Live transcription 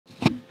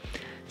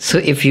So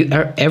if you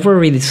are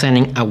ever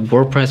redesigning a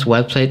WordPress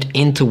website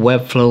into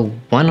Webflow,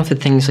 one of the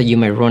things that you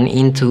may run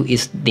into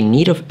is the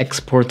need of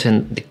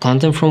exporting the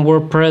content from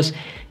WordPress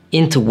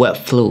into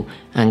Webflow.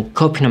 And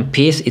copy and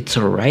paste, it's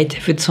alright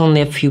if it's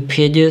only a few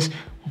pages,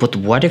 but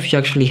what if you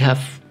actually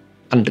have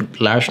a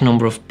large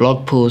number of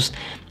blog posts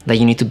that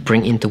you need to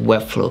bring into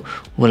Webflow?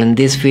 Well, in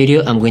this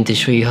video, I'm going to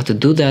show you how to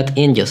do that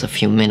in just a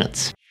few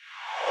minutes.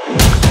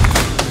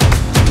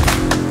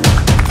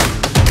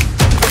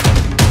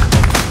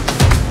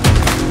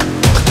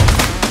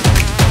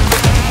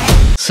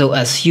 So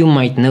as you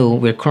might know,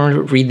 we're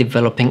currently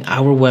redeveloping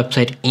our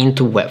website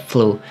into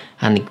Webflow,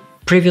 and the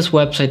previous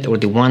website, or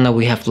the one that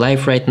we have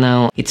live right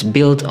now, it's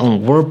built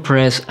on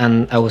WordPress,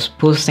 and I was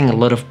posting a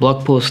lot of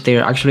blog posts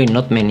there. Actually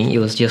not many, it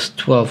was just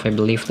 12 I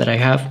believe that I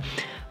have.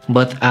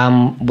 But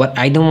what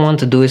I don't want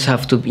to do is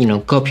have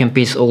to copy and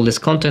paste all this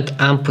content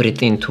and put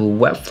it into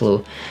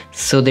Webflow.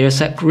 So there's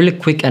a really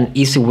quick and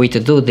easy way to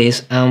do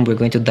this, and we're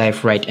going to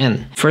dive right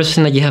in. First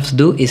thing that you have to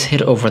do is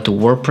head over to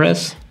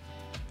WordPress,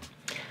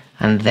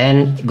 and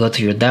then go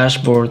to your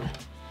dashboard,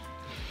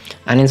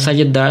 and inside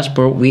your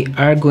dashboard we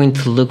are going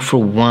to look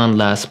for one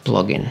last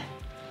plugin,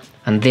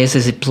 and this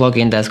is a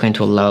plugin that's going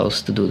to allow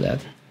us to do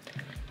that.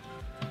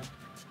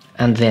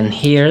 And then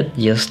here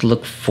just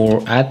look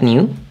for add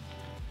new,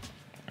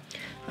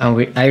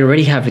 and I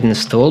already have it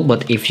installed,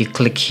 but if you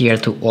click here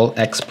to all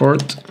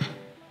export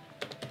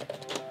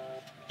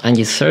and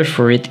you search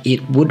for it,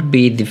 it would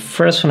be the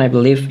first one, I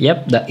believe.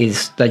 Yep,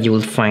 that you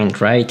will find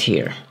right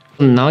here.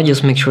 Now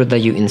just make sure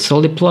that you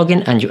install the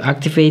plugin and you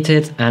activate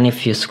it, and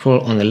if you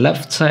scroll on the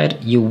left side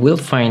you will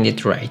find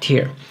it right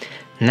here.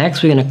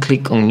 Next we're going to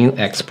click on new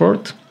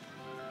export,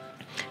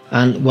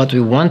 and what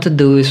we want to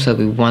do is that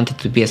we want it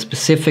to be a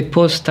specific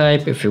post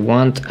type if you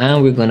want,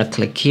 and we're going to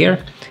click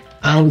here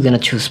and we're going to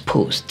choose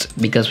post,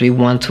 because we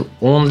want to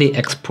only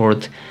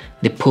export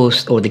the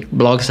posts or the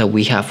blogs that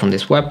we have on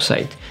this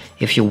website.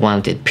 If you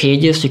wanted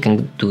pages, you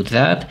can do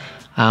that.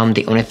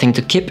 The only thing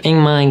to keep in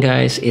mind,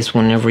 guys, is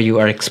whenever you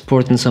are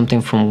exporting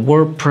something from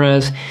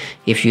WordPress,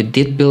 if you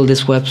did build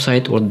this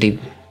website or the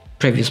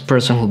previous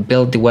person who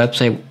built the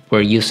website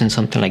were using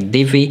something like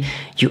Divi,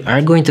 you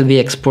are going to be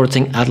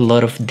exporting a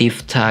lot of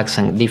div tags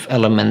and div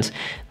elements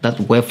that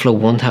Webflow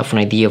won't have an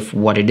idea of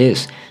what it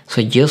is.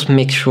 So just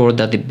make sure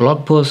that the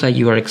blog posts that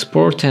you are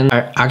exporting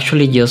are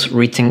actually just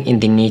written in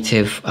the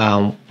native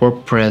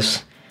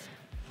WordPress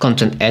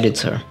content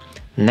editor.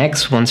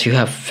 Next, once you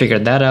have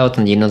figured that out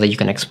and you know that you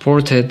can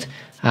export it,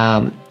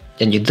 and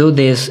you do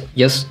this,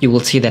 you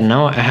will see that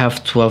now I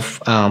have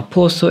 12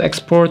 posts to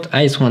export.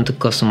 I just want to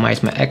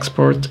customize my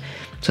export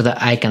so that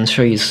I can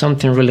show you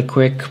something really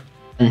quick.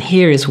 And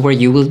here is where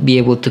you will be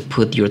able to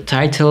put your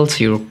titles,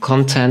 your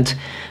content,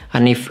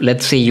 and if,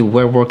 let's say, you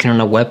were working on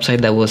a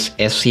website that was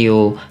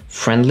SEO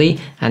friendly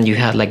and you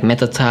had like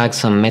meta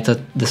tags and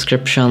meta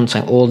descriptions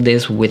and all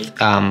this with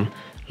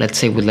let's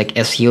say with like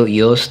SEO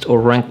Yoast or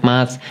Rank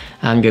Math,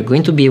 you're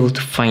going to be able to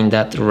find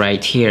that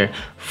right here.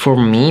 For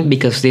me,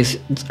 because these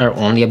are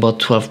only about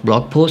 12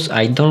 blog posts,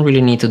 I don't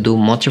really need to do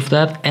much of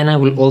that, and I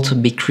will also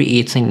be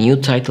creating new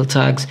title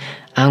tags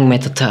and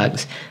meta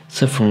tags.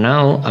 So for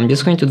now, I'm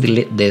just going to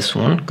delete this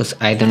one because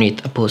I don't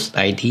need a post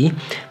ID,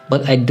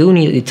 but I do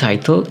need the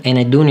title and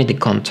I do need the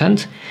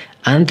content.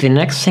 And the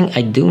next thing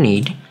I do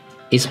need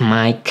is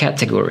my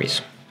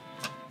categories.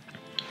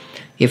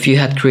 If you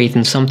had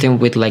created something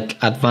with like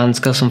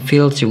advanced custom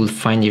fields, you will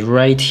find it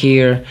right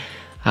here.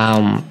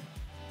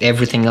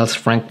 Everything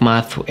else, Rank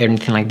Math or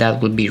anything like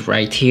that, will be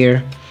right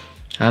here.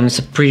 It's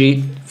a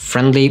pretty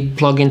friendly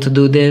plugin to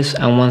do this,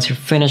 and once you're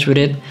finished with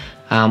it,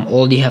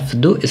 all you have to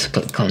do is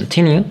click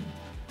continue.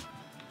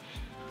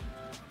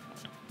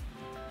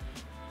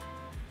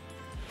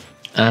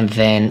 And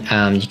then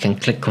you can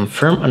click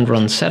confirm and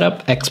run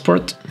setup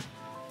export.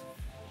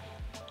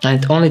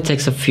 And it only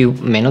takes a few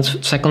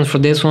seconds for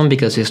this one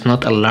because it's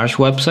not a large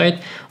website.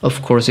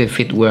 Of course, if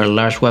it were a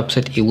large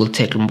website, it will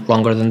take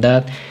longer than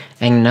that.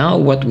 And now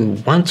what we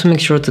want to make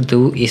sure to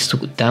do is to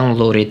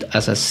download it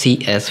as a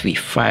CSV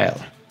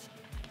file.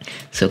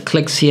 So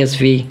click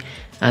CSV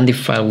and the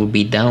file will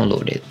be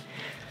downloaded.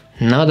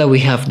 Now that we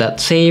have that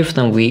saved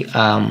and we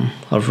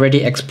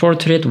already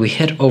exported it, we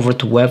head over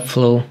to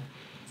Webflow.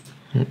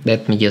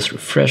 Let me just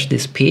refresh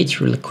this page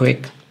really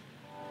quick.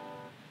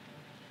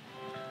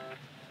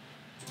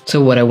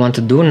 So what I want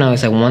to do now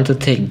is I want to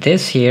take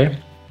this here,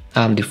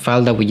 the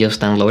file that we just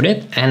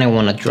downloaded, and I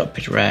want to drop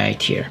it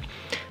right here.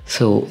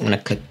 So I'm going to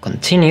click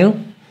continue,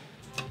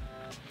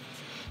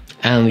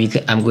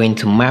 and I'm going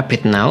to map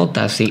it now.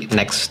 That's the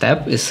next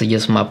step, is to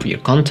just map your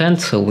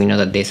content. So we know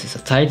that this is a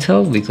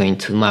title, we're going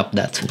to map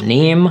that to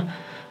name.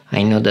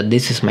 I know that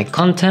this is my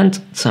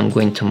content, so I'm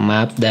going to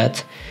map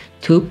that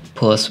to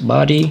post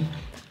body.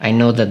 I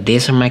know that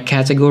these are my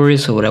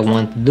categories, so what I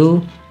want to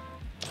do,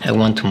 I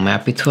want to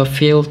map it to a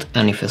field,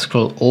 and if I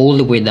scroll all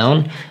the way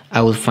down,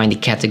 I will find the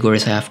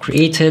categories I have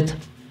created.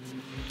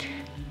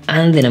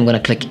 And then I'm going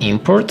to click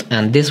import,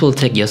 and this will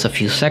take just a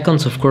few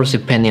seconds, of course,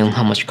 depending on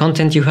how much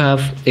content you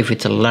have. If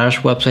it's a large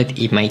website,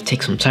 it might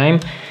take some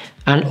time.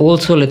 And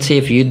also, let's say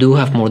if you do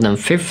have more than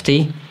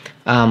 50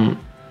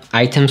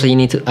 items that you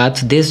need to add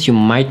to this, you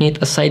might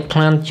need a site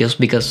plan, just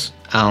because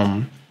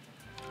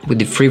with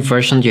the free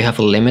version you have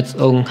a limit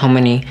on how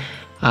many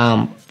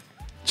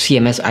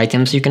CMS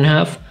items you can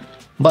have.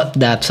 But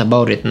that's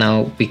about it.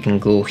 Now we can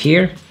go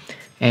here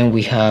and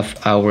we have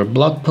our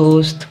blog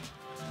post.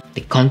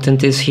 The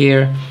content is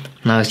here.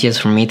 Now it's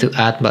just for me to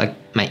add like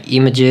my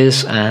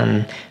images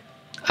and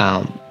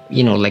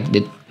you know, like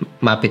the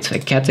map it to a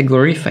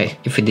category if I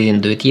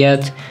didn't do it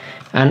yet,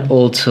 and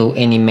also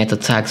any meta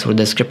tags or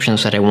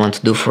descriptions that I want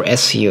to do for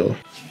SEO.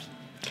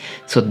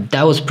 So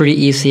that was pretty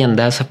easy, and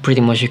that's how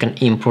pretty much you can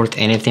import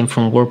anything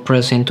from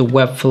WordPress into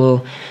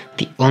Webflow.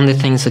 The only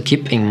things to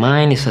keep in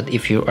mind is that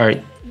if you are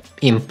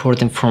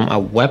importing from a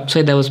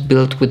website that was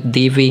built with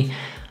Divi,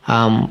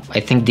 I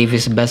think Divi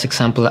is the best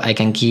example I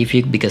can give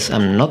you, because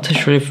I'm not too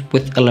sure if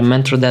with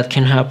Elementor that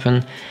can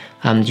happen.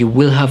 You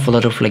will have a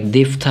lot of like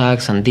div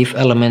tags and div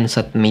elements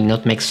that may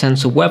not make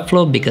sense to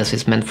Webflow because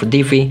it's meant for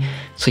Divi.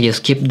 So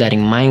just keep that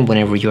in mind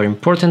whenever you're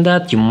importing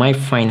that. You might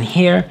find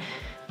here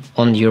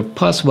on your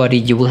post body,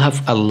 you will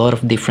have a lot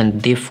of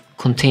different div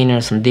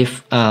containers and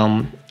div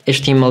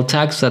HTML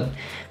tags that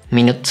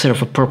may not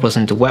serve a purpose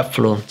into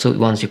Webflow. So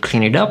once you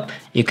clean it up,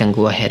 you can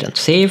go ahead and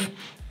save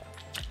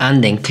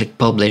and then click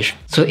publish.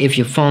 So if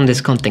you found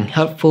this content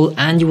helpful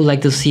and you would like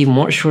to see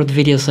more short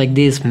videos like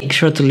this, make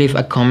sure to leave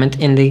a comment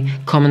in the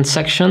comment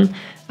section,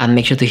 and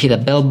make sure to hit the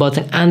bell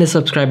button and the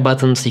subscribe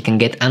button so you can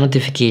get a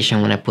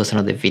notification when I post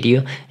another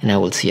video, and I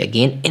will see you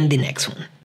again in the next one.